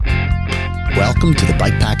Welcome to the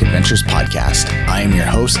Bike Pack Adventures podcast. I am your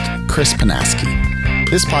host, Chris Panaski.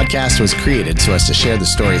 This podcast was created so as to share the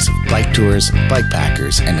stories of bike tours, bike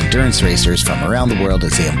packers, and endurance racers from around the world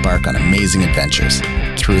as they embark on amazing adventures.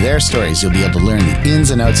 Through their stories, you'll be able to learn the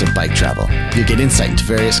ins and outs of bike travel. You'll get insight into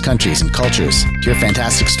various countries and cultures, hear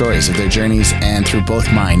fantastic stories of their journeys, and through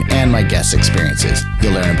both mine and my guests' experiences,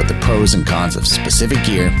 you'll learn about the pros and cons of specific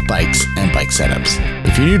gear, bikes, and bike setups.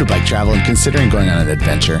 If you're new to bike travel and considering going on an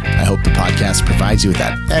adventure, I hope the podcast provides you with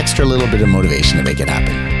that extra little bit of motivation to make it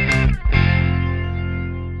happen.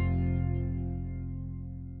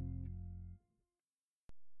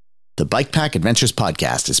 The Bike Pack Adventures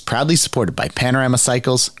podcast is proudly supported by Panorama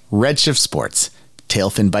Cycles, Redshift Sports,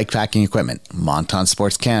 Tailfin Bike Packing Equipment, Monton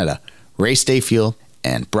Sports Canada, Race Day Fuel,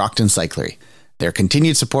 and Brockton Cyclery. Their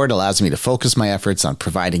continued support allows me to focus my efforts on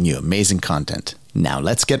providing you amazing content. Now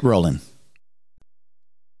let's get rolling.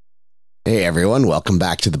 Hey everyone, welcome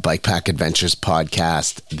back to the Bike Pack Adventures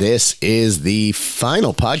podcast. This is the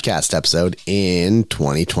final podcast episode in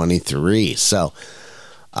 2023. So,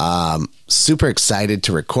 super excited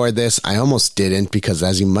to record this. I almost didn't because,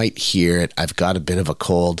 as you might hear it, I've got a bit of a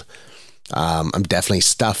cold. I'm definitely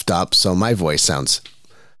stuffed up, so my voice sounds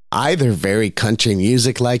either very country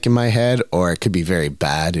music like in my head, or it could be very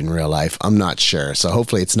bad in real life. I'm not sure, so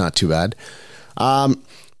hopefully it's not too bad.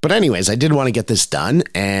 But anyways, I did want to get this done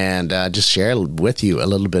and just share with you a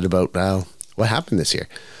little bit about what happened this year.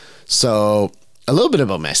 So a little bit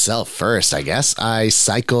about myself first, I guess. I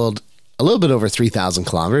cycled a little bit over 3,000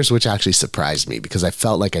 kilometers, which actually surprised me because I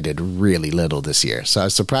felt like I did really little this year. So I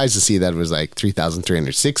was surprised to see that it was like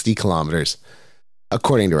 3,360 kilometers,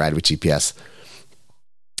 according to Ride with GPS.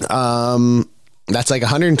 That's like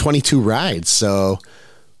 122 rides. So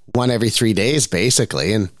one every 3 days,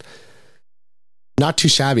 basically. And not too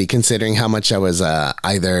shabby considering how much I was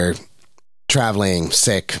either traveling,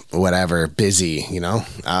 sick, whatever, busy, you know.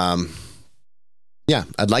 Yeah,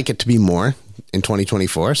 I'd like it to be more in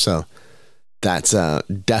 2024. So that's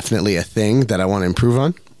definitely a thing that I want to improve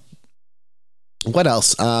on. What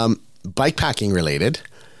else? Bike packing related.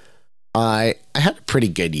 I had a pretty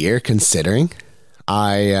good year considering.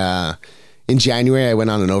 In January, I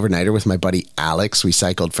went on an overnighter with my buddy Alex. We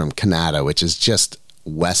cycled from Canada, which is just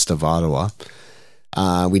west of Ottawa.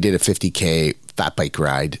 We did a 50K fat bike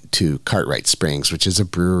ride to Cartwright Springs, which is a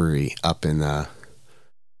brewery up in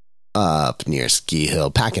up near Ski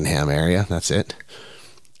Hill, Pakenham area. That's it.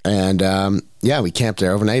 And yeah, we camped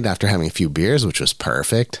there overnight after having a few beers, which was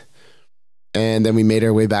perfect. And then we made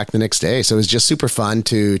our way back the next day. So it was just super fun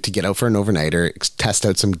to get out for an overnighter, test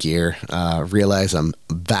out some gear, realize I'm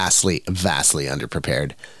vastly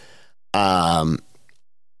underprepared. Have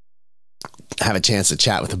a chance to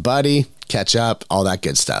chat with a buddy, catch up, all that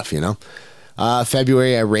good stuff, you know.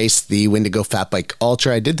 February, I raced the Windigo Fat Bike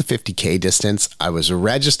Ultra. I did the 50K distance. I was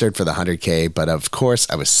registered for the 100K, but of course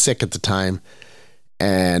I was sick at the time.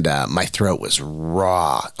 And my throat was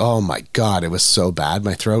raw. Oh my God, it was so bad,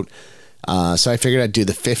 my throat. So I figured I'd do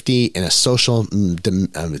the 50 in a social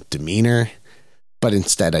demeanor, but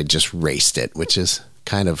instead I just raced it, which is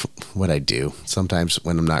kind of what I do sometimes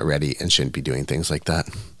when I'm not ready and shouldn't be doing things like that.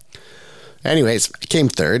 Anyways, I came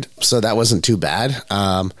third, so that wasn't too bad.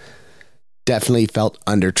 Definitely felt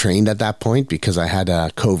undertrained at that point because I had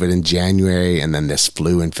COVID in January and then this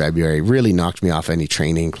flu in February. Really knocked me off any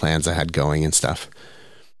training plans I had going and stuff.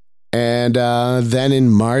 And then in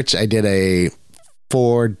March, I did a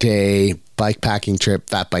 4-day bike packing trip,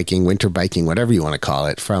 fat biking, winter biking, whatever you want to call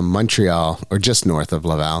it, from Montreal or just north of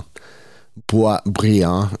Laval,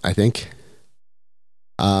 Bois-Brillant, I think,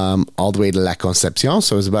 all the way to La Conception.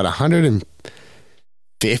 So it was about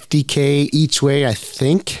 150K each way, I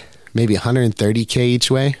think, maybe 130K each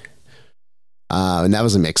way. And that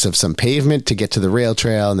was a mix of some pavement to get to the rail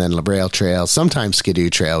trail and then the rail trail, sometimes skidoo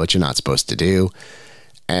trail, which you're not supposed to do.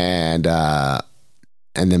 And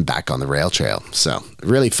then back on the rail trail. So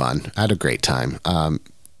really fun. I had a great time.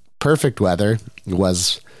 Perfect weather. It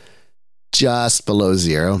was just below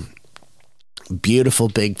zero. Beautiful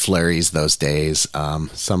big flurries those days.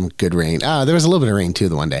 Some good rain. There was a little bit of rain too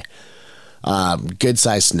the one day. Good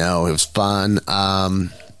sized snow. It was fun.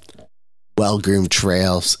 Well-groomed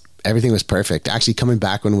trails. Everything was perfect. Actually, coming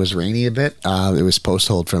back when it was rainy a bit, it was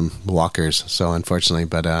post-hold from walkers. So unfortunately,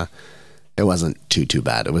 but it wasn't too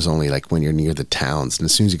bad. It was only like when you're near the towns. And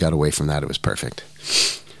as soon as you got away from that, it was perfect.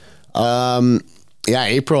 Yeah,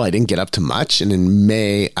 April, I didn't get up to much. And in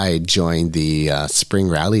May, I joined the spring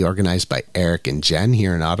rally organized by Eric and Jen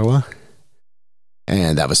here in Ottawa.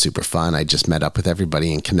 And that was super fun. I just met up with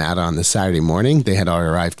everybody in Canada on the Saturday morning. They had all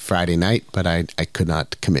arrived Friday night, but I could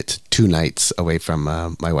not commit to 2 nights away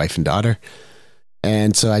from my wife and daughter.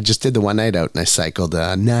 And so I just did the one night out and I cycled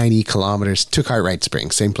 90 kilometers to Cartwright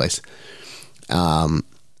Springs, same place. And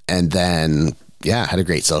then, yeah, had a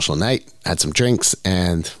great social night, had some drinks,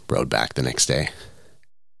 and rode back the next day.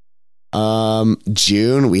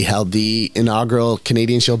 June, we held the inaugural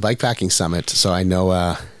Canadian Shield Bikepacking Summit. So I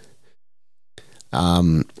know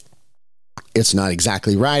it's not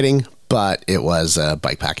exactly riding, but it was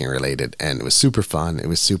bikepacking related, and it was super fun. It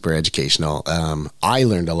was super educational. I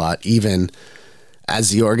learned a lot, even as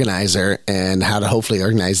the organizer, and how to hopefully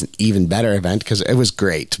organize an even better event, because it was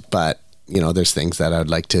great. But, you know, there's things that I'd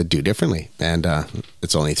like to do differently, and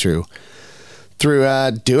it's only through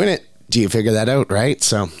doing it do you figure that out, right?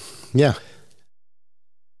 So, yeah.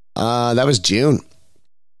 That was June.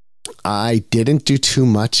 I didn't do too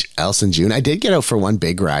much else in June. I did get out for one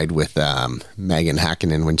big ride with Megan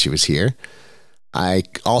Hakkinen when she was here. I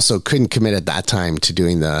also couldn't commit at that time to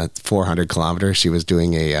doing the 400 kilometers. She was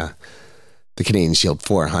doing the Canadian Shield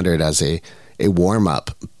 400 as a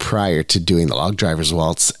warm-up prior to doing the Log Drivers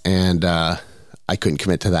Waltz, and I couldn't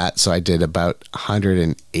commit to that, so I did about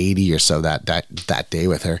 180 or so that day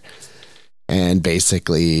with her. And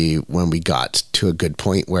basically, when we got to a good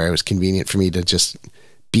point where it was convenient for me to just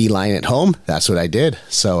beeline at home, that's what I did.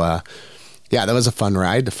 So, yeah, that was a fun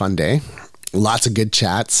ride, a fun day. Lots of good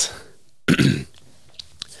chats.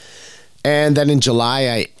 And then in July,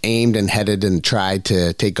 I aimed and headed and tried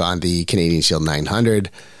to take on the Canadian Shield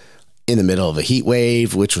 900 in the middle of a heat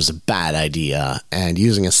wave, which was a bad idea. And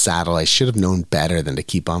using a saddle, I should have known better than to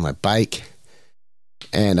keep on my bike.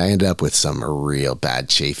 And I ended up with some real bad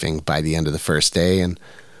chafing by the end of the first day. And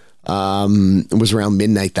it was around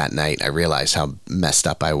midnight that night I realized how messed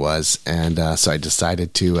up I was. And so I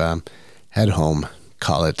decided to head home,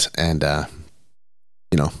 call it, and,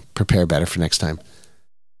 prepare better for next time.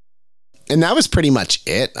 And that was pretty much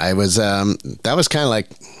it. I was, that was kind of like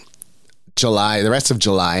July, the rest of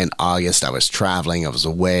July and August, I was traveling. I was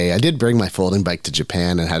away. I did bring my folding bike to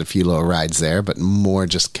Japan and had a few little rides there, but more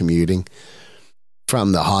just commuting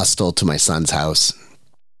from the hostel to my son's house,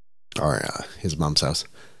 or his mom's house.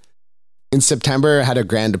 In September, I had a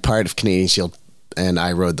grand depart of Canadian Shield, and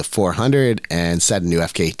I rode the 400 and set a new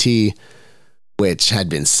FKT, which had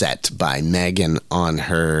been set by Megan on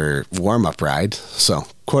her warm-up ride. So,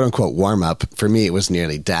 quote-unquote warm-up. For me, it was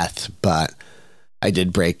nearly death, but I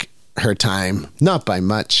did break her time, not by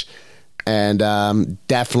much, and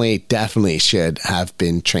definitely should have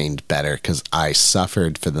been trained better, because I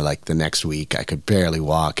suffered for the next week. I could barely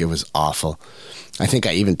walk. It was awful. I think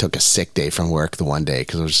I even took a sick day from work the one day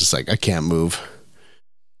because I was just like, I can't move.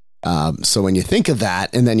 So when you think of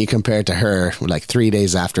that, and then you compare it to her, 3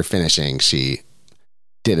 days after finishing, she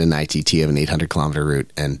did an ITT of an 800 kilometer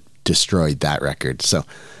route and destroyed that record. So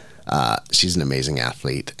she's an amazing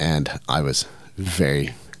athlete, and I was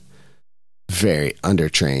very, very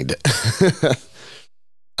undertrained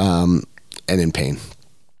and in pain.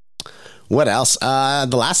 What else? The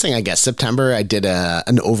last thing, I guess, September, I did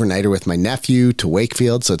an overnighter with my nephew to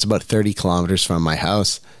Wakefield. So it's about 30 kilometers from my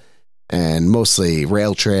house, and mostly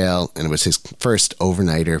rail trail. And it was his first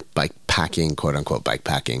overnighter bike packing, quote unquote bike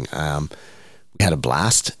packing. We had a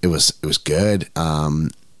blast. It was good.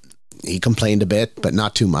 He complained a bit, but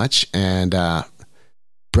not too much. And,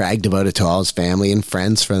 bragged about it to all his family and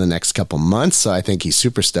friends for the next couple months. So I think he's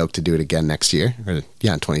super stoked to do it again next year, in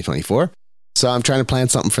 2024. So I'm trying to plan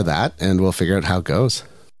something for that, and we'll figure out how it goes.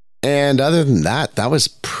 And other than that, that was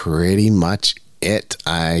pretty much it.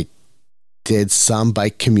 I did some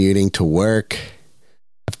bike commuting to work.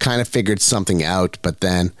 I've kind of figured something out, but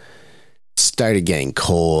then it started getting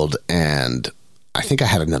cold, and I think I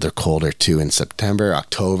had another cold or two in September,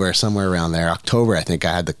 October, somewhere around there. October, I think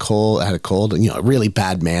I had a cold, a really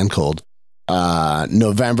bad man cold.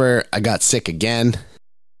 November, I got sick again.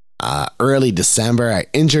 Early December, I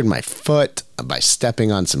injured my foot by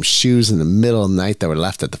stepping on some shoes in the middle of the night that were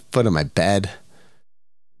left at the foot of my bed.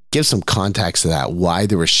 Give some context to that, why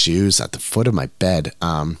there were shoes at the foot of my bed.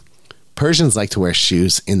 Persians like to wear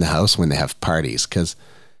shoes in the house when they have parties, because,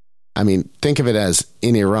 think of it as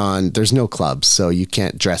in Iran, there's no clubs, so you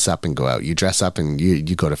can't dress up and go out. You dress up and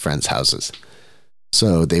you go to friends' houses.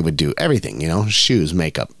 So they would do everything, shoes,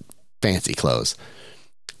 makeup, fancy clothes.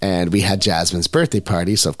 And we had Jasmine's birthday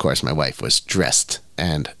party, so of course my wife was dressed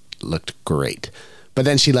and looked great. But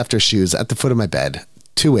then she left her shoes at the foot of my bed,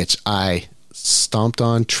 to which I stomped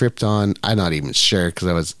on, tripped on. I'm not even sure,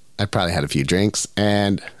 because I probably had a few drinks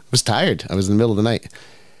and was tired. I was in the middle of the night.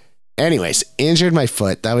 Anyways, injured my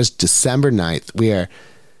foot. That was December 9th. We are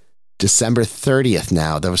December 30th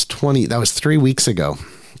now. That was 3 weeks ago.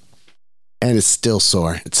 And it's still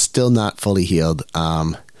sore. It's still not fully healed.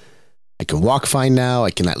 I can walk fine now.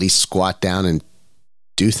 I can at least squat down and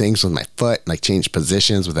do things with my foot, like change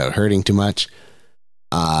positions without hurting too much.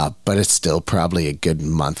 But it's still probably a good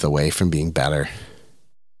month away from being better,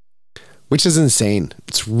 which is insane.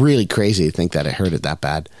 It's really crazy to think that it hurt it that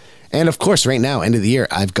bad. And of course, right now, end of the year,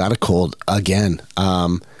 I've got a cold again.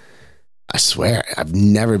 I swear, I've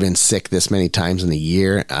never been sick this many times in a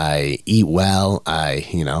year. I eat well. I,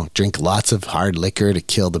 drink lots of hard liquor to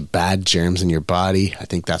kill the bad germs in your body. I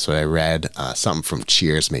think that's what I read. Something from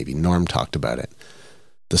Cheers, maybe. Norm talked about it.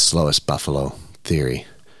 The slowest buffalo theory.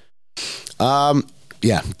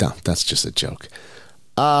 Yeah, no, that's just a joke.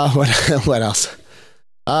 What else?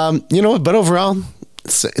 But overall,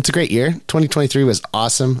 it's a great year. 2023 was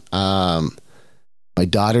awesome. My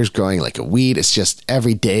daughter's growing like a weed. It's just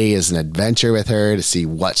every day is an adventure with her to see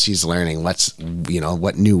what she's learning,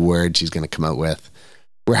 what new word she's going to come out with.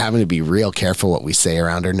 We're having to be real careful what we say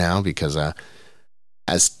around her now because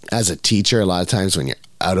as a teacher, a lot of times when you're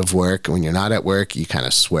out of work, when you're not at work, you kind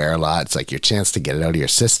of swear a lot. It's like your chance to get it out of your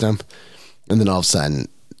system. And then all of a sudden,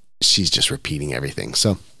 she's just repeating everything.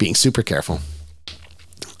 So being super careful.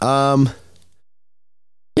 Yeah,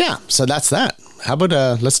 so that's that. How about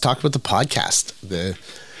let's talk about the podcast, the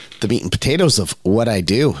meat and potatoes of what I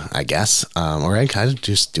do, I guess. Or I kind of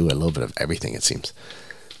just do a little bit of everything, it seems.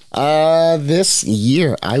 This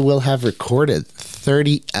year, I will have recorded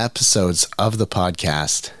 30 episodes of the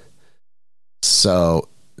podcast. So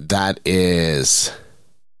that is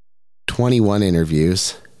 21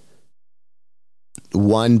 interviews,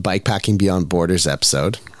 1 Bikepacking Beyond Borders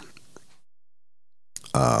episode.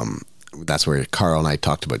 That's where Carl and I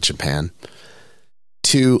talked about Japan.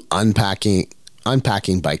 2 unpacking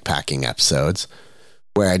bikepacking episodes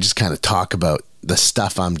where I just kind of talk about the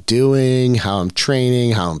stuff I'm doing, how I'm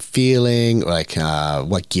training, how I'm feeling, like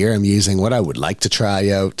what gear I'm using, what I would like to try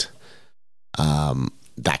out,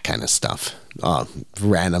 that kind of stuff.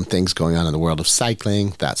 Random things going on in the world of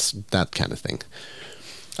cycling, that kind of thing.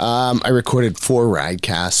 I recorded 4 ride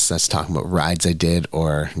casts. That's talking about rides I did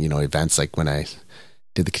or, events like when I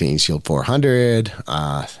did the Canadian Shield 400,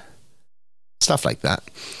 stuff like that.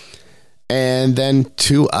 And then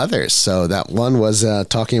 2 others. So that one was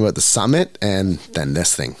talking about the summit and then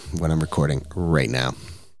this thing, what I'm recording right now.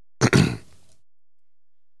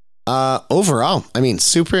 Overall, I mean,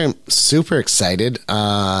 super, super excited.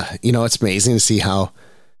 It's amazing to see how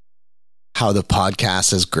the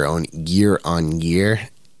podcast has grown year on year.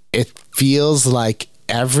 It feels like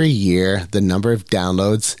every year the number of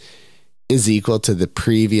downloads is equal to the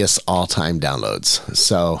previous all-time downloads.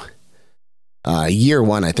 So year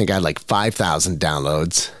 1, I think I had like 5,000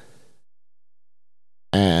 downloads.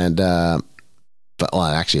 And,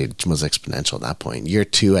 actually it was exponential at that point. Year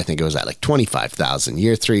 2, I think it was at like 25,000.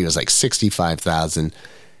 Year 3 was like 65,000.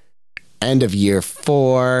 End of year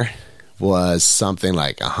 4 was something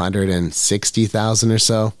like 160,000 or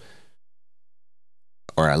so.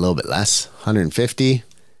 Or a little bit less, 150.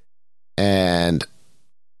 And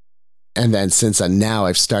then since now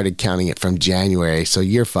I've started counting it from January, so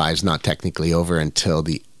year 5 is not technically over until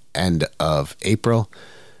the end of April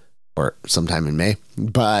or sometime in May.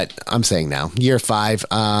 But I'm saying now, year 5,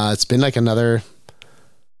 it's been like another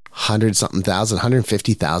 100-something thousand,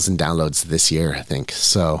 150,000 downloads this year, I think.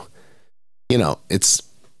 So, it's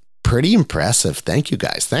pretty impressive. Thank you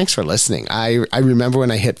guys. Thanks for listening. I remember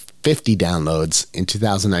when I hit 50 downloads in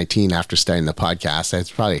 2019 after starting the podcast.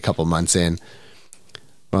 It's probably a couple months in.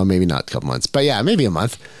 Well, maybe not a couple months, but yeah, maybe a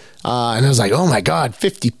month. And I was like, oh my God,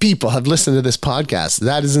 50 people have listened to this podcast.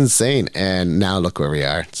 That is insane. And now look where we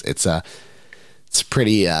are. It's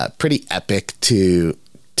pretty epic to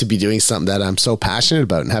be doing something that I'm so passionate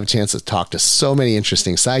about and have a chance to talk to so many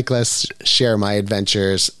interesting cyclists, share my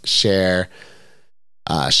adventures, share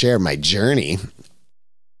my journey,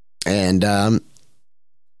 and and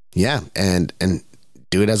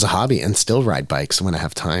do it as a hobby and still ride bikes when I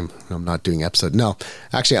have time. I'm not doing episodes. No,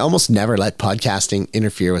 actually, I almost never let podcasting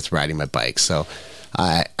interfere with riding my bike. So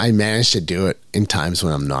I managed to do it in times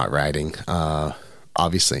when I'm not riding.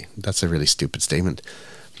 Obviously, that's a really stupid statement,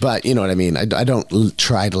 but you know what I mean? I don't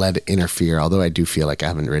try to let it interfere, although I do feel like I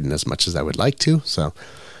haven't ridden as much as I would like to. So,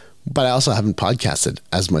 but I also haven't podcasted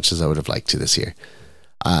as much as I would have liked to this year.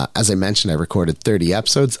 As I mentioned, I recorded 30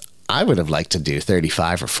 episodes. I would have liked to do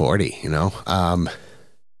 35 or 40,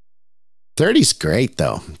 30's great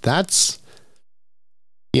though. That's,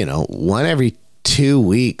 1 every 2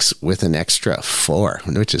 weeks with an extra 4,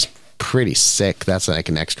 which is pretty sick. That's like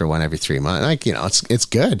an extra 1 every 3 months. Like, it's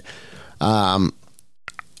good.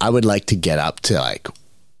 I would like to get up to like,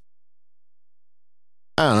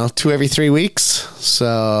 I don't know, 2 every 3 weeks.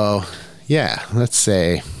 So yeah, let's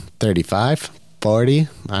say 35, 40.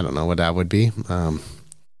 I don't know what that would be.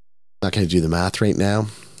 Not going to do the math right now.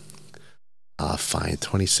 Fine.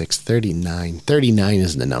 26, 39. 39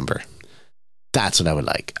 is the number. That's what I would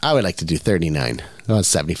like. I would like to do 39.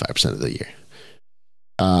 That's 75% of the year.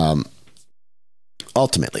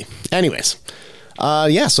 Ultimately. Anyways.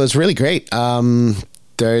 So it's really great. I'm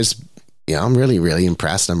really, really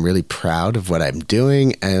impressed. I'm really proud of what I'm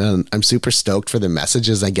doing. And I'm super stoked for the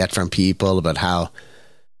messages I get from people about how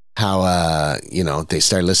they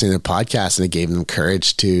started listening to the podcast and it gave them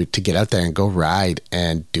courage to get out there and go ride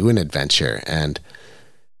and do an adventure. And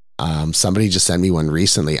somebody just sent me one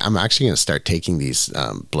recently. I'm actually going to start taking these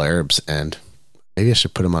blurbs, and maybe I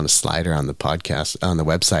should put them on a slider on the podcast, on the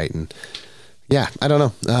website. And yeah, I don't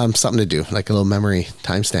know, something to do, like a little memory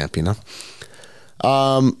timestamp,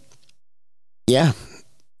 Yeah.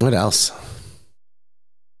 What else?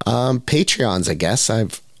 Patreons, I guess.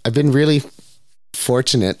 I've been really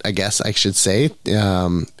fortunate, I guess I should say,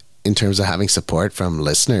 in terms of having support from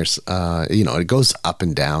listeners. It goes up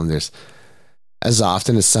and down. There's, as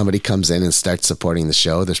often as somebody comes in and starts supporting the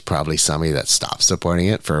show, there's probably somebody that stops supporting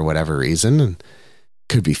it for whatever reason. And it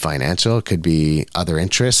could be financial, it could be other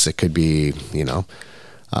interests, it could be,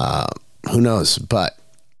 who knows, but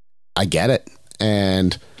I get it.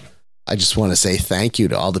 And I just want to say thank you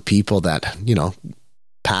to all the people that,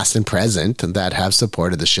 past and present, that have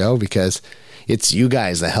supported the show, because it's you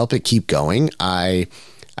guys that help it keep going. I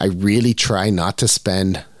really try not to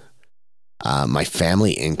spend my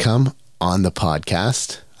family income on the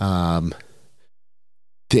podcast.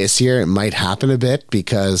 This year it might happen a bit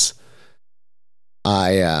because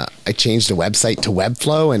I changed the website to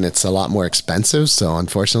Webflow, and it's a lot more expensive. So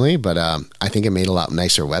unfortunately, but I think it made a lot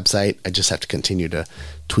nicer website. I just have to continue to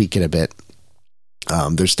tweak it a bit.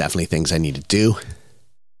 There's definitely things I need to do.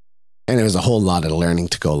 And there was a whole lot of learning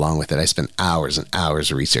to go along with it. I spent hours and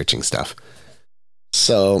hours researching stuff.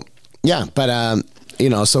 So yeah, but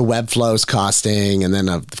so Webflow's costing, and then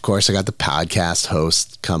of course I got the podcast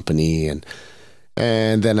host company, and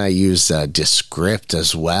then I use Descript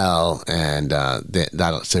as well, and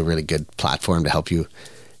that's a really good platform to help you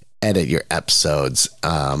edit your episodes,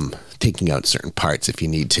 taking out certain parts if you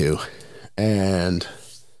need to. And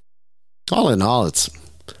all in all, it's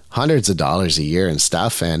hundreds of dollars a year and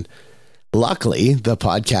stuff, and luckily the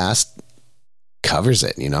podcast covers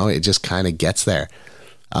it. It just kind of gets there.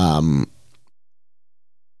 And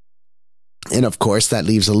of course, that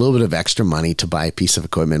leaves a little bit of extra money to buy a piece of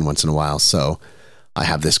equipment once in a while. So I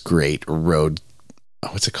have this great Rode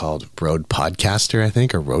Podcaster, I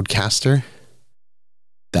think, or Rodecaster.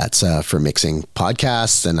 That's for mixing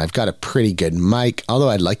podcasts. And I've got a pretty good mic, although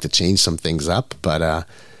I'd like to change some things up, but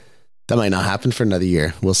that might not happen for another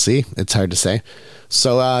year. We'll see. It's hard to say.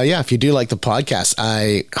 So if you do like the podcast,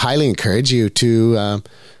 I highly encourage you to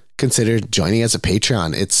consider joining as a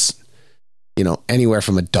Patreon. It's anywhere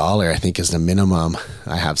from $1, I think, is the minimum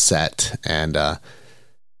I have set. And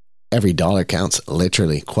every dollar counts,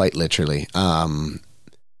 literally, quite literally. I'm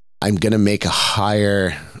going to make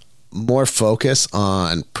more focus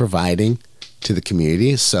on providing to the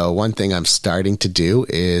community. So one thing I'm starting to do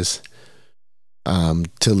is to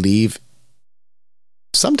leave,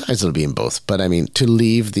 sometimes it'll be in both, but to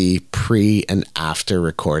leave the pre and after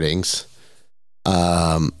recordings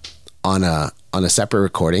on a separate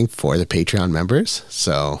recording for the Patreon members.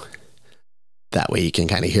 So that way you can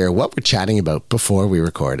kind of hear what we're chatting about before we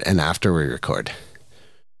record and after we record.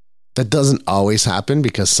 That doesn't always happen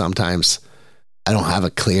because sometimes I don't have a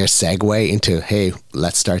clear segue into, hey,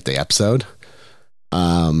 let's start the episode.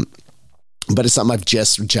 But it's something I've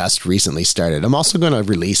just recently started. I'm also going to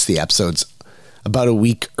release the episodes about a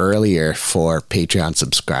week earlier for Patreon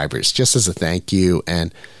subscribers, just as a thank you.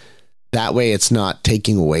 And that way it's not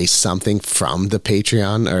taking away something from the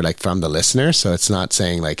Patreon or like from the listener. So it's not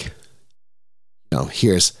saying like,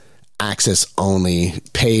 here's access only,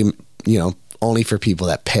 pay, only for people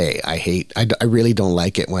that pay. I really don't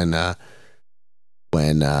like it when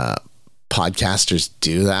podcasters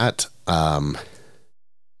do that.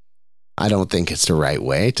 I don't think it's the right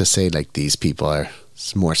way to say like these people are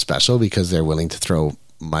more special because they're willing to throw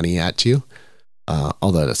money at you.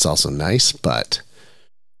 Although that's also nice, but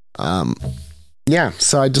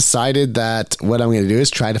so I decided that what I'm going to do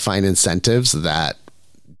is try to find incentives that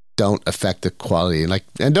don't affect the quality.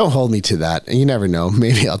 And don't hold me to that. And you never know.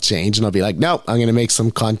 Maybe I'll change and I'll be like, no, I'm going to make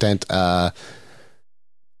some content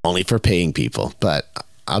only for paying people. But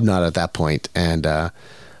I'm not at that point. And I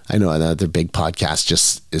know another big podcast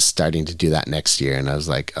just is starting to do that next year. And I was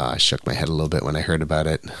like, I shook my head a little bit when I heard about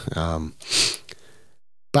it.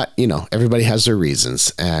 But, everybody has their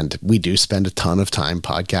reasons. And we do spend a ton of time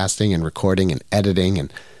podcasting and recording and editing.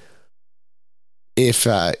 And, if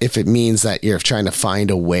it means that you're trying to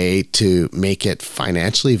find a way to make it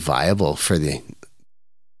financially viable for the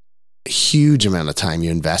huge amount of time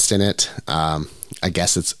you invest in it, I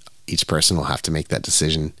guess it's each person will have to make that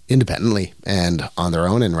decision independently and on their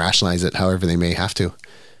own and rationalize it however they may have to.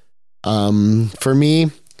 For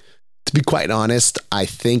me, to be quite honest, I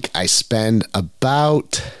think I spend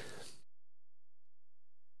about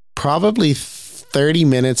probably 30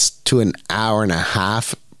 minutes to an hour and a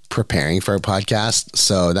half preparing for a podcast.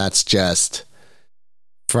 So that's just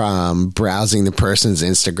from browsing the person's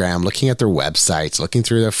Instagram, looking at their websites, looking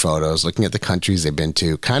through their photos, looking at the countries they've been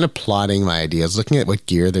to, kind of plotting my ideas, looking at what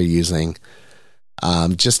gear they're using,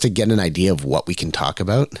 just to get an idea of what we can talk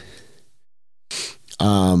about.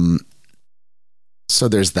 So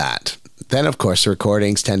there's that. Then, of course, the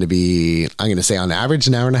recordings tend to be, I'm going to say on average,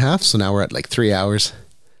 an hour and a half. So now we're at like 3 hours.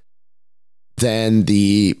 Then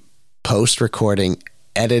the post-recording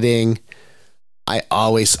editing, I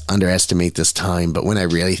always underestimate this time, but when I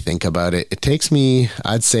really think about it, it takes me,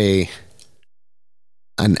 I'd say,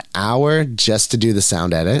 an hour just to do the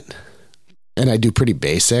sound edit. And I do pretty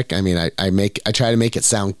basic. I mean, I try to make it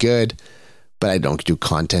sound good, but I don't do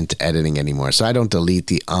content editing anymore. So I don't delete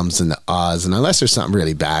the ums and the ahs. And unless there's something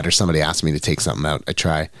really bad or somebody asks me to take something out, I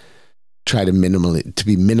try to be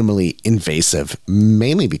minimally invasive,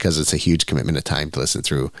 mainly because it's a huge commitment of time to listen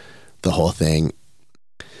through the whole thing,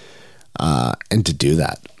 and to do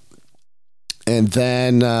that. And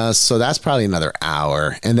then, so that's probably another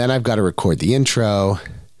hour. And then I've got to record the intro,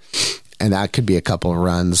 and that could be a couple of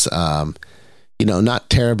runs, not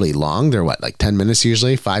terribly long. They're like 10 minutes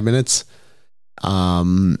usually, 5 minutes.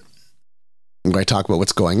 Where I talk about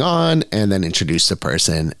what's going on and then introduce the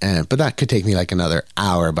person. But that could take me like another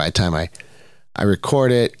hour by the time I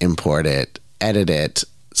record it, import it, edit it,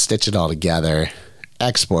 stitch it all together,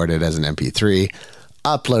 export it as an MP3,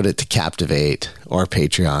 upload it to Captivate or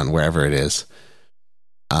Patreon, wherever it is.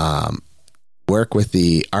 Work with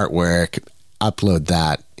the artwork, upload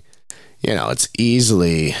that. It's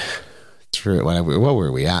easily through, what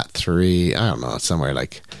were we at? I don't know, somewhere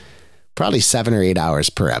like probably 7 or 8 hours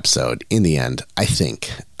per episode in the end, I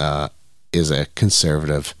think, is a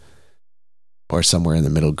conservative or somewhere in the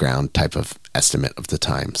middle ground type of estimate of the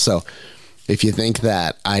time. So if you think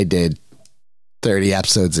that I did 30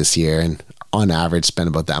 episodes this year and on average spend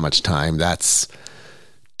about that much time, that's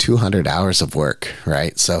 200 hours of work,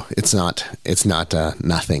 right? So it's not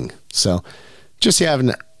nothing. So just you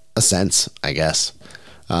having a sense, I guess.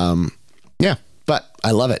 Yeah, but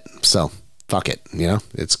I love it. So fuck it.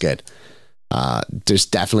 It's good. There's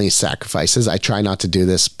definitely sacrifices. I try not to do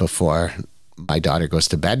this before my daughter goes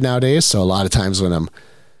to bed nowadays. So a lot of times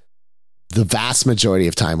the vast majority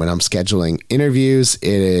of time when I'm scheduling interviews, it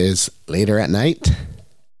is later at night.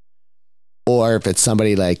 Or if it's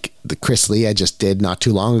somebody like the Chris Lee I just did not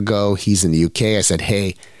too long ago, he's in the UK. I said,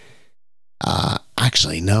 hey,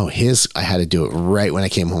 actually, no, I had to do it right when I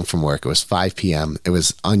came home from work. It was 5 p.m. It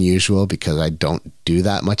was unusual because I don't do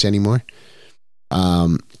that much anymore.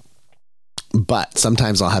 But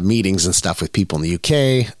sometimes I'll have meetings and stuff with people in the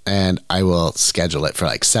UK and I will schedule it for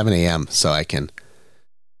like 7 a.m. so I can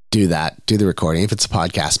do the recording. If it's a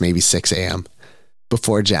podcast, maybe 6 a.m.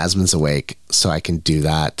 before Jasmine's awake so I can do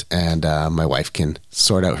that. And my wife can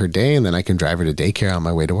sort out her day and then I can drive her to daycare on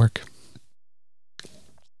my way to work.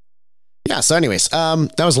 Yeah. So anyways,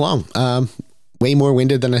 that was long, way more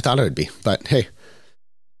winded than I thought it would be, but hey,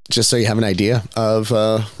 just so you have an idea of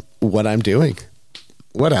what I'm doing.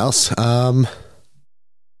 What else?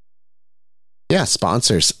 Yeah,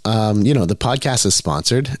 sponsors. The podcast is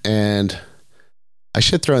sponsored, and I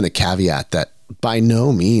should throw in the caveat that by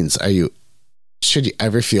no means should you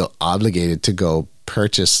ever feel obligated to go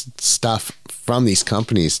purchase stuff from these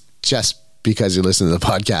companies just because you listen to the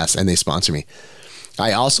podcast and they sponsor me.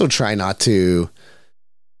 I also try not to,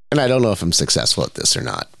 and I don't know if I'm successful at this or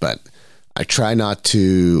not, but I try not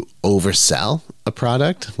to oversell a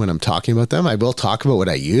product when I'm talking about them. I will talk about what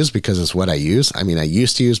I use because it's what I use. I mean, I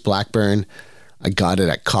used to use Blackburn. I got it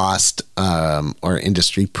at cost or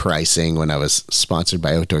industry pricing when I was sponsored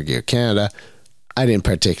by Outdoor Gear Canada. I didn't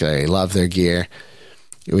particularly love their gear.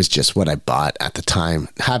 It was just what I bought at the time.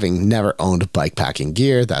 Having never owned bike packing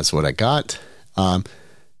gear, that's what I got.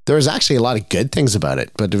 There was actually a lot of good things about it,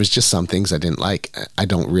 but there was just some things I didn't like. I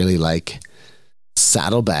don't really like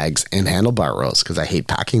saddlebags and handlebar rolls because I hate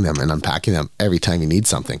packing them and unpacking them every time you need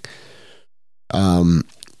something. Then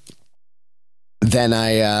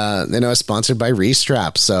I was sponsored by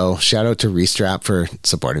Restrap. So shout out to Restrap for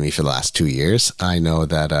supporting me for the last 2 years. I know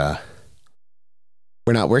that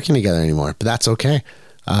we're not working together anymore, but that's okay.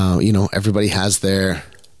 Everybody has their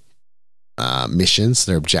missions,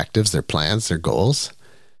 their objectives, their plans, their goals.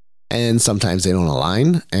 And sometimes they don't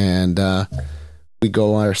align, and we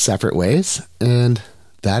go our separate ways, and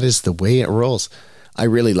that is the way it rolls. I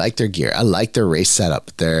really like their gear. I like their race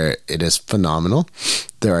setup. It is phenomenal.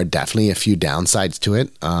 There are definitely a few downsides to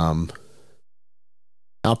it. I'll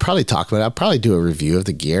probably talk about it. I'll probably do a review of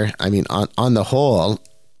the gear. I mean, on the whole,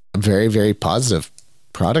 very, very positive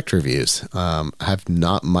product reviews. I have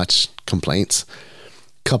not much complaints.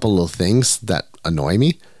 Couple little things that annoy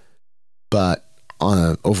me, but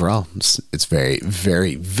overall, it's very,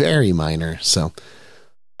 very, very minor. So,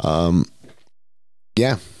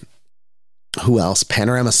 yeah. Who else?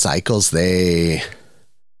 Panorama Cycles. They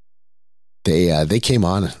came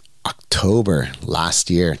on October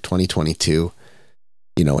last year, 2022.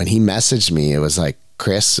 You know, when he messaged me, it was like,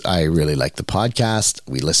 Chris, I really like the podcast.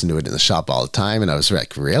 We listen to it in the shop all the time. And I was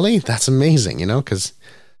like, really? That's amazing, you know, because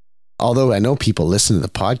although I know people listen to the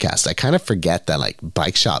podcast, I kind of forget that like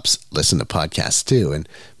bike shops listen to podcasts too, and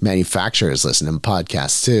manufacturers listen to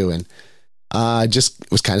podcasts too. And I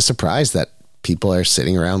just was kind of surprised that people are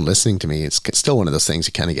sitting around listening to me. It's still one of those things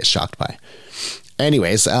you kind of get shocked by.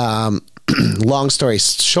 Anyways, long story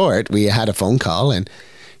short, we had a phone call, and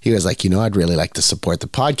he was like, you know, I'd really like to support the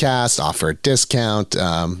podcast, offer a discount,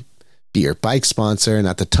 be your bike sponsor. And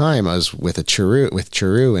at the time I was with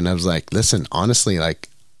Chiru, and I was like, listen, honestly, like,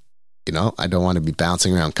 you know, I don't want to be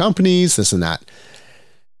bouncing around companies, this and that.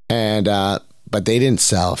 And, but they didn't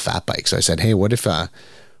sell a fat bike. So I said, hey, what if you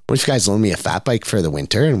guys loan me a fat bike for the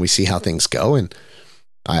winter and we see how things go? And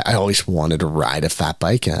I always wanted to ride a fat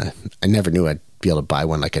bike. I never knew I'd be able to buy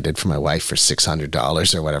one like I did for my wife for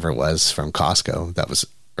 $600 or whatever it was from Costco. That was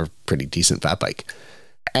a pretty decent fat bike.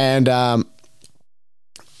 And,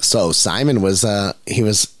 so Simon was, he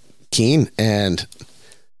was keen and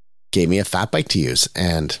gave me a fat bike to use.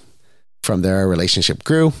 And from there, our relationship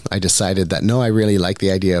grew. I decided that, no, I really like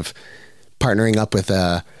the idea of partnering up with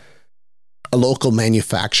a local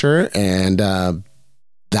manufacturer and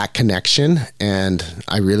that connection. And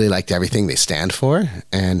I really liked everything they stand for.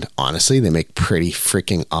 And honestly, they make pretty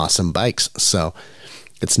freaking awesome bikes. So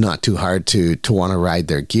it's not too hard to want to ride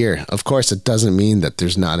their gear. Of course, it doesn't mean that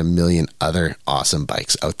there's not a million other awesome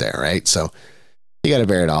bikes out there, right? So you got to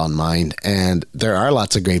bear it all in mind. And there are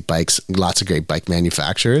lots of great bikes, lots of great bike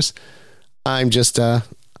manufacturers. I'm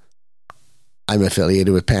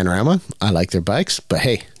affiliated with Panorama. I like their bikes, but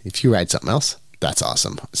hey, if you ride something else, that's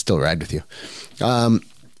awesome. I'll still ride with you.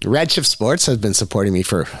 Redshift Sports has been supporting me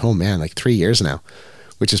for, like 3 years now,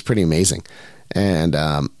 which is pretty amazing. And,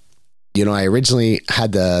 you know, I originally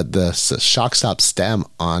had the shock stop stem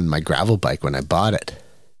on my gravel bike when I bought it.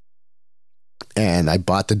 And I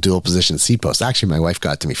bought the dual position seat post. Actually, my wife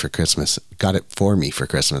got it for me for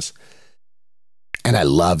Christmas. And I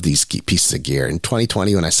love these pieces of gear. In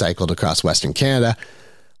 2020, when I cycled across Western Canada,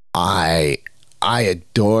 I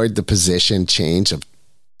adored the position change of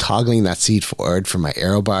toggling that seat forward for my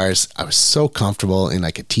aero bars. I was so comfortable in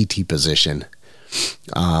like a TT position.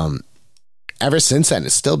 Ever since then,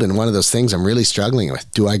 it's still been one of those things I'm really struggling with.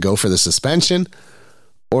 Do I go for the suspension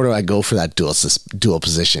or do I go for that dual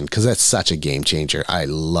position? Because that's such a game changer. I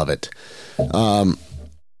love it.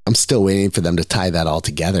 I'm still waiting for them to tie that all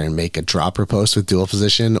together and make a dropper post with dual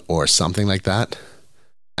position or something like that.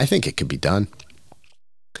 I think it could be done.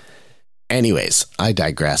 Anyways, I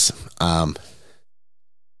digress.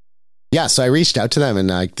 Yeah, so I reached out to them, and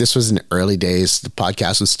this was in the early days. The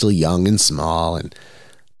podcast was still young and small, and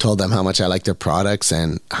told them how much I like their products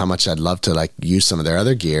and how much I'd love to like use some of their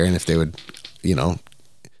other gear, and if they would, you know,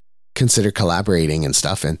 consider collaborating and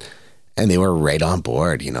stuff. And they were right on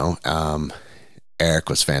board, you know. Eric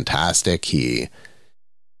was fantastic. He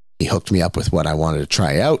hooked me up with what I wanted to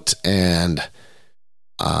try out, and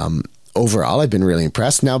overall, I've been really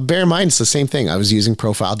impressed. Now, bear in mind, it's the same thing. I was using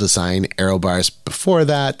Profile Design aero bars before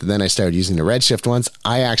that. Then I started using the Redshift ones.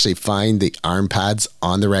 I actually find the arm pads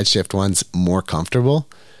on the Redshift ones more comfortable.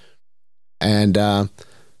 And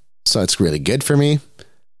so it's really good for me.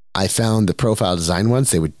 I found the Profile Design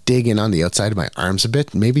ones, they would dig in on the outside of my arms a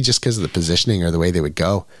bit, maybe just because of the positioning or the way they would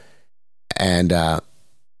go. And I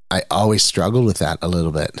always struggled with that a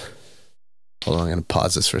little bit. Hold on, I'm going to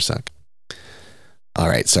pause this for a sec. All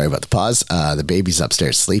right, sorry about the pause. The baby's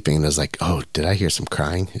upstairs sleeping, and I was like, oh, did I hear some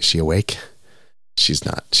crying? Is she awake? She's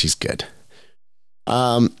not. She's good.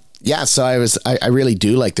 Yeah, so I really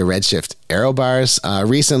do like the Redshift aero bars.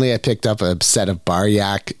 Recently, I picked up a set of Bar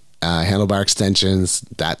Yak handlebar extensions,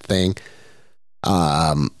 that thing,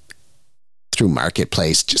 through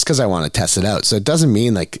Marketplace, just because I want to test it out. So it doesn't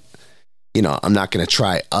mean like I'm not going to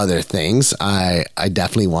try other things. I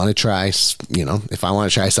definitely want to try, if I want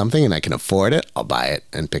to try something and I can afford it, I'll buy it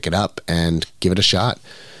and pick it up and give it a shot.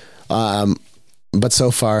 But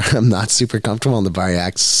so far, I'm not super comfortable in the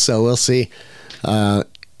Variax, so we'll see.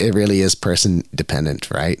 It really is person dependent,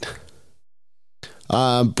 right?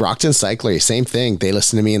 Brockton Cyclery, same thing. They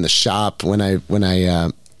listened to me in the shop when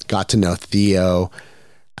I got to know Theo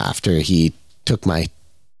after he took my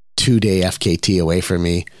 2-day FKT away from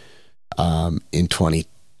me in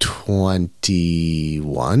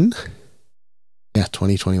 2021. Yeah,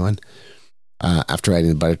 2021. After writing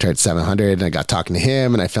the Butter Tart 700, and I got talking to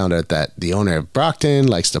him, and I found out that the owner of Brockton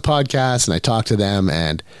likes to podcast, and I talked to them,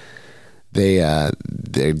 and they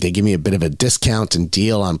give me a bit of a discount and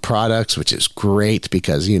deal on products, which is great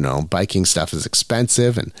because biking stuff is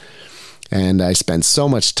expensive, and I spend so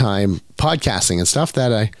much time podcasting and stuff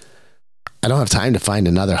that I don't have time to find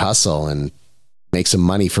another hustle and make some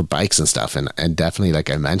money for bikes and stuff. And definitely,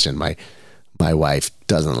 like I mentioned, my wife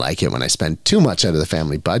doesn't like it when I spend too much out of the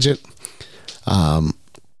family budget.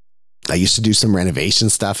 I used to do some renovation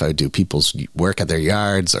stuff. I would do people's work at their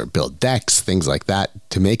yards or build decks, things like that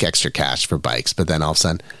to make extra cash for bikes. But then all of a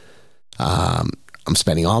sudden, I'm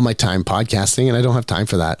spending all my time podcasting and I don't have time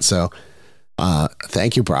for that. So,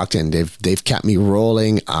 thank you, Brockton. They've kept me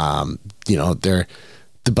rolling. They're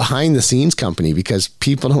the behind the scenes company because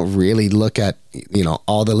people don't really look at,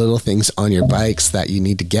 all the little things on your bikes that you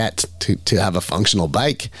need to get to have a functional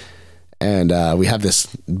bike. And, we have this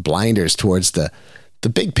blinders towards the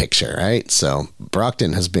big picture, right? So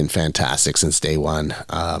Brockton has been fantastic since day one.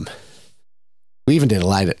 We even did a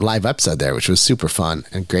live episode there, which was super fun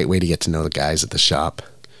and great way to get to know the guys at the shop.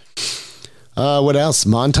 What else?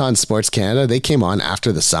 Monton Sports Canada. They came on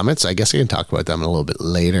after the summit, so I guess I can talk about them a little bit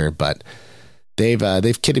later, but they've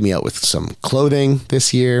kitted me out with some clothing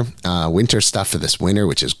this year, winter stuff for this winter,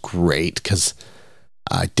 which is great because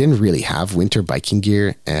I didn't really have winter biking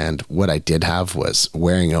gear, and what I did have was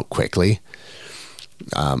wearing out quickly.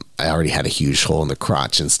 I already had a huge hole in the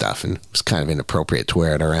crotch and stuff, and it was kind of inappropriate to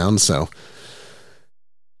wear it around. So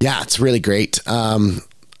yeah, it's really great.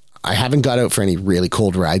 I haven't got out for any really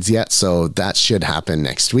cold rides yet, so that should happen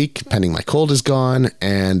next week, pending my cold is gone,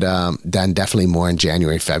 and then definitely more in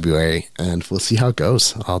January, February, and we'll see how it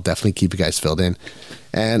goes. I'll definitely keep you guys filled in.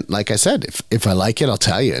 And like I said, if I like it, I'll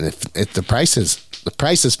tell you. And if the price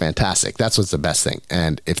is fantastic, that's what's the best thing.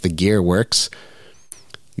 And if the gear works,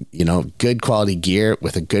 good quality gear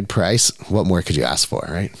with a good price, what more could you ask for,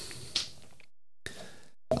 right?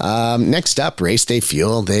 Next up, Race Day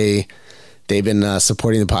Fuel. They've been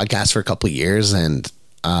supporting the podcast for a couple of years, and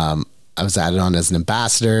I was added on as an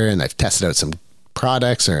ambassador, and I've tested out some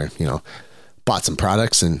products or, bought some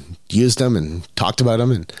products and used them and talked about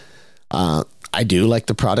them. And I do like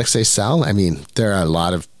the products they sell. I mean, there are a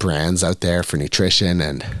lot of brands out there for nutrition,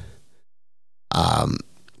 and,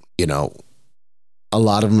 a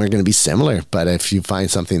lot of them are going to be similar, but if you find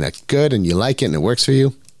something that's good and you like it and it works for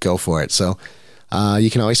you, go for it. So you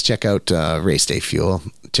can always check out Race Day Fuel,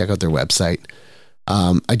 check out their website.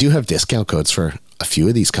 I do have discount codes for a few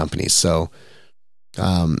of these companies, so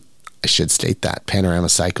I should state that. Panorama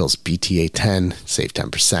Cycles, BTA 10, save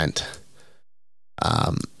 10%.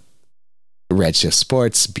 Redshift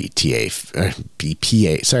Sports,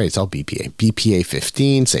 BPA, sorry, it's all BPA. BPA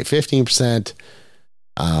 15, save 15%.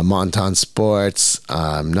 Monton Sports,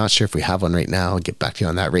 I'm not sure if we have one right now. I'll get back to you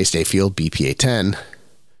on that. Race Day Fuel, BPA 10,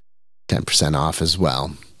 10% off as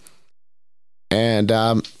well. And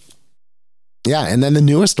and then the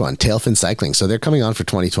newest one, Tailfin Cycling. So they're coming on for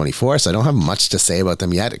 2024, so I don't have much to say about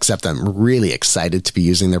them yet, except I'm really excited to be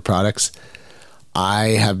using their products. I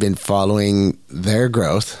have been following their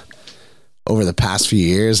growth over the past few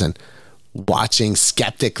years and watching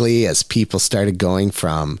skeptically as people started going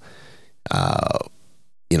from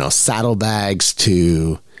saddlebags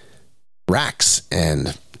to racks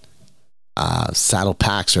and saddle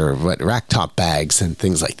packs or rack top bags and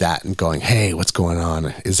things like that, and going, hey, what's going on?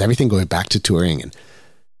 Is everything going back to touring? And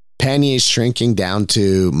panniers shrinking down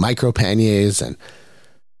to micro panniers and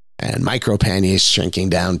micro panniers shrinking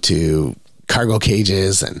down to cargo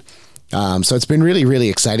cages. And so it's been really, really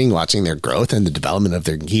exciting watching their growth and the development of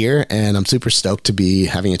their gear. And I'm super stoked to be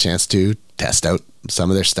having a chance to test out some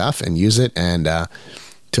of their stuff and use it, and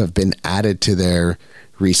to have been added to their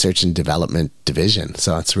research and development division.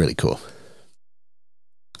 So it's really cool.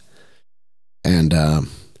 And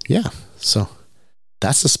so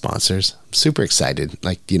that's the sponsors. I'm super excited.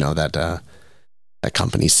 That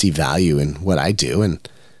companies see value in what I do, and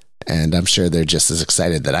I'm sure they're just as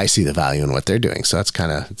excited that I see the value in what they're doing. So that's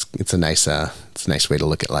it's a nice way to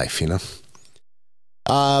look at life,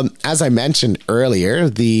 As I mentioned earlier,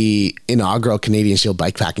 the inaugural Canadian Shield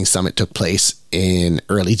Bikepacking Summit took place in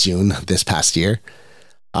early June this past year.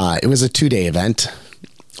 It was a 2-day event.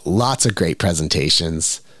 Lots of great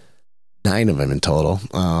presentations, 9 of them in total.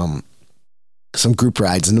 Some group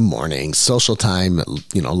rides in the morning, social time,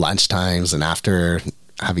 lunch times, and after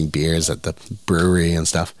having beers at the brewery and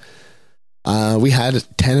stuff. We had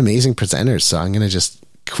 10 amazing presenters, so I'm going to just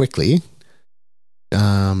quickly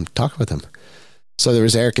talk about them. So there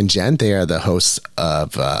was Eric and Jen. They are the hosts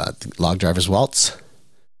of Log Drivers Waltz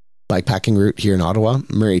bikepacking route here in Ottawa.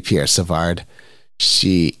 Marie-Pierre Savard.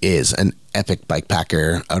 She is an epic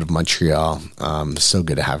bikepacker out of Montreal. So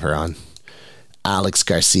good to have her on. Alex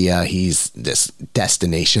Garcia. He's this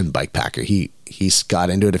destination bikepacker. He's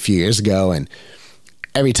got into it a few years ago, and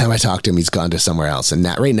every time I talk to him, he's gone to somewhere else. And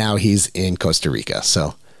right now he's in Costa Rica,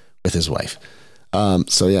 so with his wife.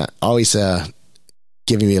 Always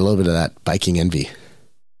giving me a little bit of that biking envy.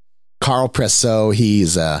 Carl Presso,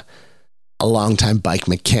 he's a longtime bike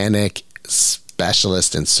mechanic,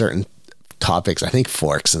 specialist in certain topics, I think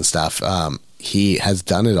forks and stuff. He has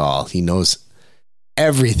done it all. He knows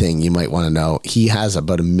everything you might want to know. He has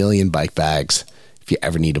about 1 million bike bags if you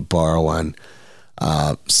ever need to borrow one.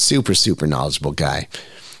 Super, super knowledgeable guy.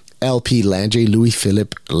 LP Landry,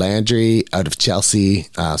 Louis-Philippe Landry out of Chelsea.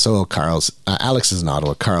 Alex is in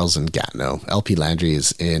Ottawa, Carl's in Gatineau. LP Landry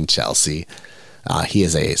is in Chelsea. He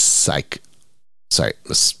is a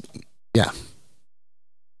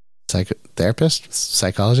psychotherapist,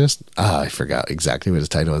 psychologist. I forgot exactly what his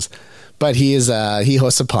title is, but he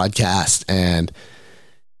hosts a podcast, and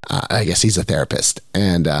I guess he's a therapist,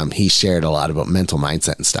 and he shared a lot about mental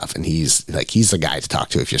mindset and stuff. And he's the guy to talk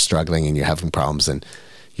to if you're struggling and you're having problems and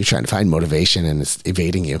you're trying to find motivation and it's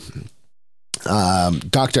evading you.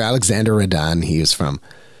 Dr. Alexander Radan, he is from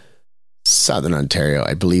Southern Ontario.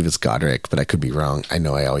 I believe it's Godric, but I could be wrong. I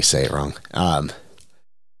know I always say it wrong.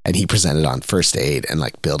 And he presented on first aid and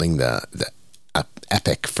building the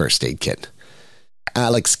epic first aid kit.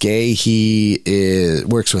 Alex Gay, he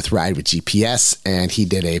works with Ride with GPS, and he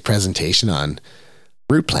did a presentation on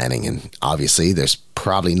route planning. And obviously there's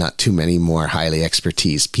probably not too many more highly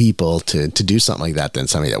expertise people to do something like that than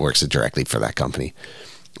somebody that works directly for that company.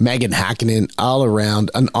 Megan Hakkinen, all around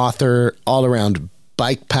an author, all around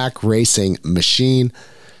bike pack racing machine.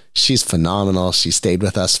 She's phenomenal. She stayed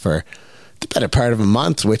with us for the better part of a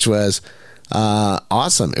month, which was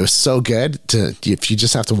awesome. It was so good if you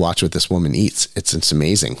just have to watch what this woman eats, it's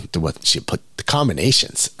amazing. What she put, the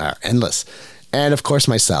combinations are endless. And of course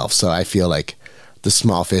myself. So I feel like the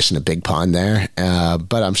small fish in a big pond there.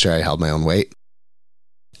 But I'm sure I held my own weight.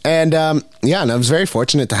 And and I was very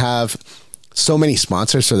fortunate to have so many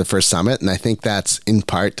sponsors for the first summit. And I think that's in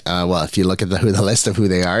part, if you look at the list of who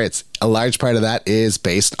they are, it's a large part of that is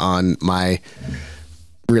based on my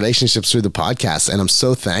relationships through the podcast. And I'm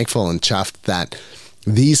so thankful and chuffed that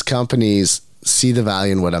these companies see the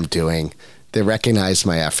value in what I'm doing. They recognize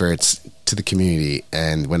my efforts to the community.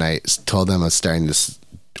 And when I told them I was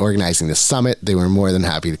organizing this summit, they were more than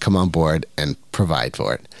happy to come on board and provide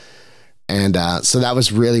for it. And so that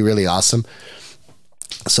was really, really awesome.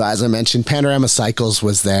 So as I mentioned, Panorama Cycles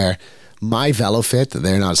was there. My VeloFit,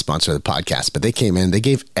 they're not a sponsor of the podcast, but they came in, they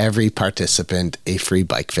gave every participant a free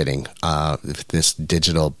bike fitting, this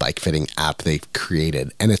digital bike fitting app they've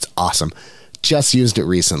created. And it's awesome. Just used it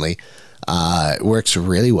recently. It works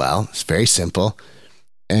really well. It's very simple.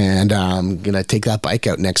 And I'm going to take that bike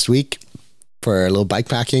out next week for a little bike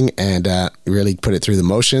packing and really put it through the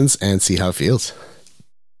motions and see how it feels.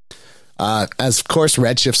 As of course,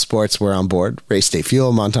 Redshift Sports were on board, Race Day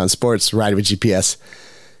Fuel, Monton Sports, Ride with GPS,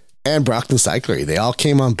 and Brockton Cyclery. They all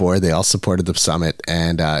came on board. They all supported the summit,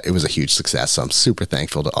 and it was a huge success. So I'm super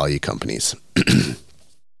thankful to all you companies.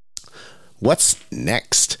 What's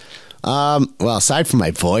next? Aside from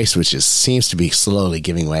my voice, which seems to be slowly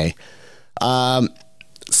giving way,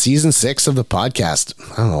 season 6 of the podcast.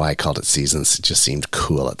 I don't know why I called it seasons. It just seemed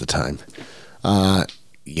cool at the time.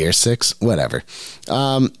 Year 6, whatever.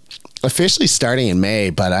 Officially starting in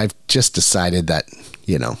May, but I've just decided that,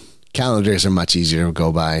 calendars are much easier to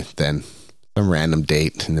go by than some random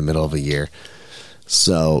date in the middle of a year.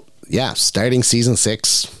 So starting season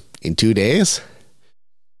 6 in 2 days.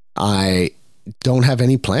 I don't have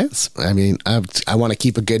any plans. I mean, I want to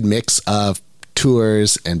keep a good mix of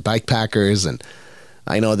tours and bike packers, and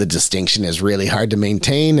I know the distinction is really hard to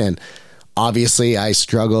maintain, and obviously I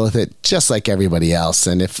struggle with it just like everybody else.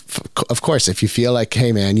 And if you feel like,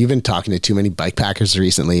 hey man, you've been talking to too many bike packers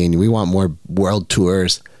recently and we want more world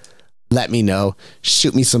tours, let me know.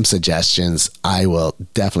 Shoot me some suggestions. I will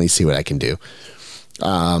definitely see what I can do.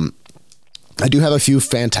 I do have a few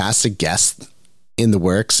fantastic guests in the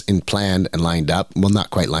works and planned and lined up. Well, not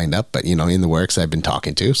quite lined up, but, in the works I've been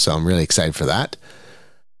talking to. So I'm really excited for that.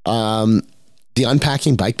 The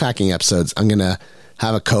unpacking, bikepacking episodes, I'm going to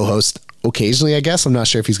have a co-host occasionally, I guess. I'm not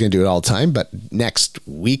sure if he's going to do it all the time, but next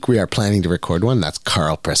week we are planning to record one. That's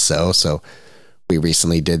Carl Presso. So we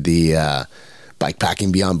recently did the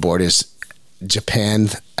Bikepacking Beyond Borders Japan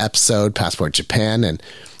episode, Passport Japan, and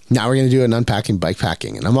now we're going to do an unpacking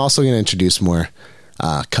bikepacking. And I'm also going to introduce more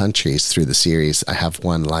countries through the series. I have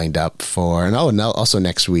one lined up for, and also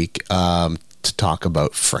next week to talk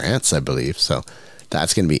about France, I believe. So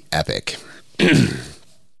that's going to be epic.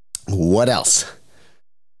 What else?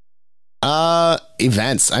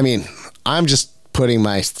 Events. I mean, I'm just putting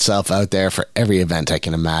myself out there for every event I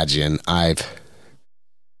can imagine.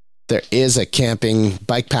 There is a camping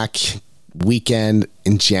bike pack weekend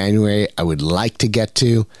in January I would like to get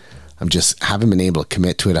to. I'm just haven't been able to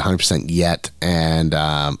commit to it 100% yet, and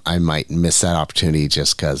I might miss that opportunity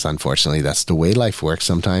just because, unfortunately, that's the way life works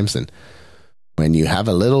sometimes. And when you have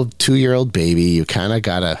a little 2-year-old baby, you kind of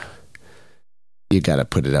gotta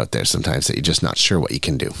put it out there sometimes that you're just not sure what you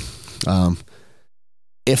can do.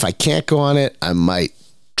 If I can't go on it, I might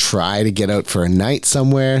try to get out for a night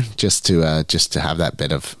somewhere just to have that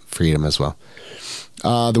bit of freedom as well.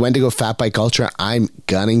 The Wendigo Fat Bike Ultra, I'm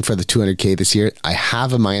gunning for the 200K this year. I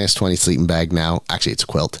have a -20 sleeping bag now. Actually, it's a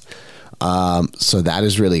quilt. So that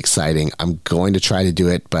is really exciting. I'm going to try to do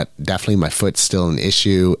it, but definitely my foot's still an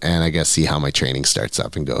issue, and I guess see how my training starts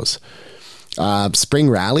up and goes. Spring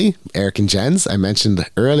Rally, Eric and Jen's, I mentioned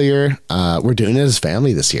earlier. We're doing it as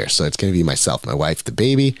family this year. So it's going to be myself, my wife, the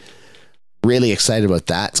baby. Really excited about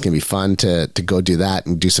that. It's going to be fun to go do that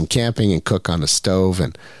and do some camping and cook on the stove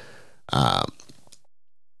and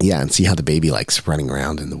and see how the baby likes running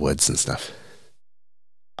around in the woods and stuff.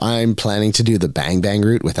 I'm planning to do the Bang Bang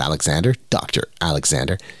route with Alexander, Dr.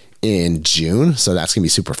 Alexander, in June. So that's going to be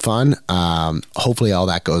super fun. Hopefully all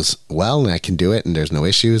that goes well and I can do it and there's no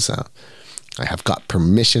issues. I have got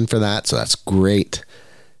permission for that, so that's great.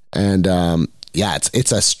 And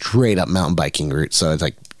it's a straight up mountain biking route. So it's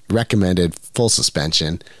like recommended full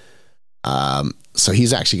suspension. So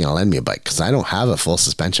he's actually going to lend me a bike because I don't have a full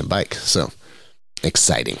suspension bike. So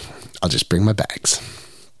exciting. I'll just bring my bags.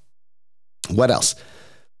 What else?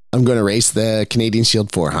 I'm going to race the Canadian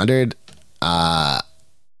Shield 400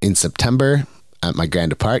 in September at my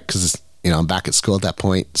Grand Depart because, I'm back at school at that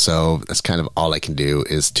point. So that's kind of all I can do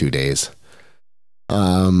is 2 days.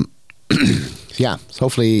 So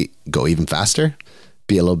hopefully go even faster,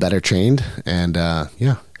 be a little better trained. And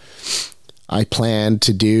I plan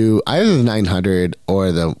to do either the 900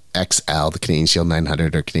 or the XL, the Canadian Shield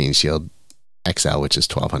 900 or Canadian Shield XL, which is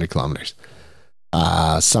 1,200 kilometers,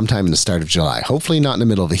 sometime in the start of July. Hopefully not in the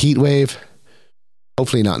middle of a heat wave.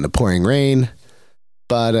 Hopefully not in the pouring rain.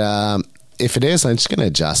 But if it is, I'm just going to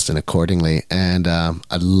adjust and accordingly. And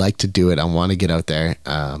I'd like to do it. I want to get out there.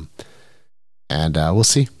 And we'll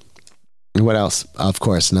see. What else? Of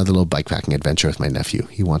course, another little bikepacking adventure with my nephew.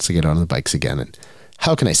 He wants to get on the bikes again. And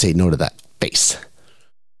how can I say no to that face?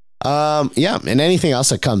 And anything else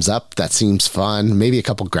that comes up that seems fun, maybe a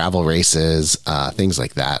couple gravel races, things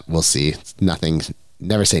like that. We'll see. Nothing,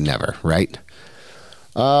 never say never, right?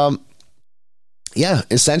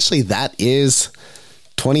 Essentially that is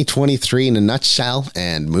 2023 in a nutshell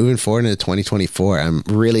and moving forward into 2024. I'm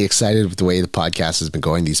really excited with the way the podcast has been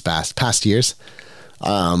going these past years.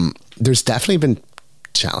 There's definitely been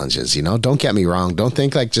challenges, don't get me wrong. Don't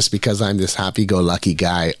think like just because I'm this happy-go-lucky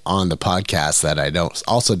guy on the podcast that I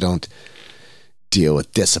don't deal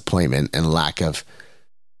with disappointment and lack of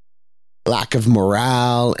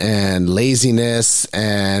morale and laziness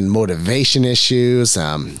and motivation issues.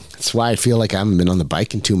 That's why I feel like I haven't been on the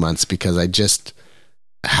bike in 2 months because I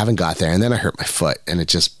haven't got there. And then I hurt my foot and it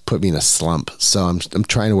just put me in a slump. So I'm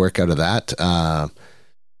trying to work out of that.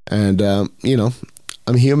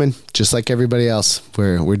 I'm human, just like everybody else.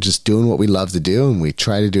 We're just doing what we love to do, and we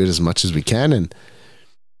try to do it as much as we can,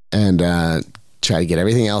 and try to get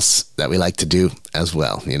everything else that we like to do as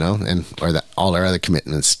well, or that all our other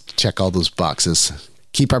commitments. Check all those boxes,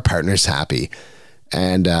 keep our partners happy,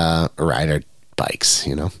 and ride our bikes.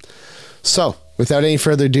 So, without any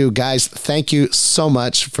further ado, guys, thank you so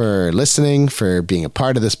much for listening, for being a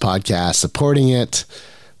part of this podcast, supporting it.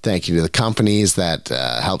 Thank you to the companies that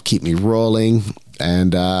help keep me rolling.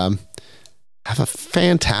 And have a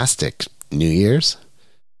fantastic New Year's.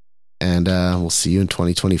 And we'll see you in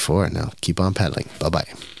 2024. Now, keep on pedaling.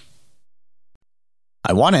 Bye-bye.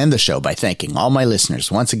 I want to end the show by thanking all my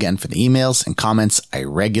listeners once again for the emails and comments I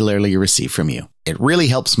regularly receive from you. It really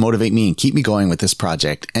helps motivate me and keep me going with this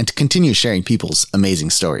project and to continue sharing people's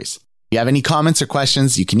amazing stories. If you have any comments or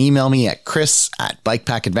questions, you can email me at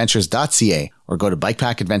chris@bikepackadventures.ca or go to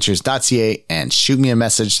bikepackadventures.ca and shoot me a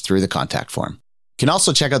message through the contact form. You can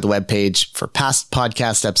also check out the webpage for past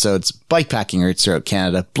podcast episodes, bikepacking routes throughout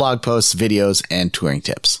Canada, blog posts, videos, and touring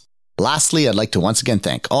tips. Lastly, I'd like to once again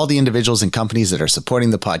thank all the individuals and companies that are supporting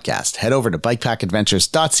the podcast. Head over to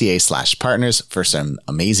bikepackadventures.ca/partners for some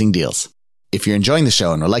amazing deals. If you're enjoying the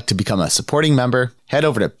show and would like to become a supporting member, head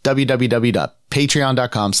over to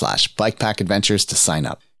www.patreon.com/bikepackadventures to sign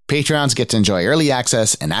up. Patreons get to enjoy early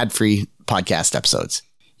access and ad-free podcast episodes.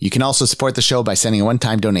 You can also support the show by sending a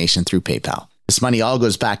one-time donation through PayPal. This money all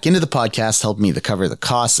goes back into the podcast, helping me to cover the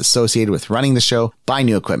costs associated with running the show, buy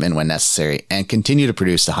new equipment when necessary, and continue to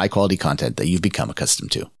produce the high-quality content that you've become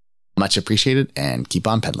accustomed to. Much appreciated, and keep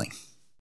on pedaling.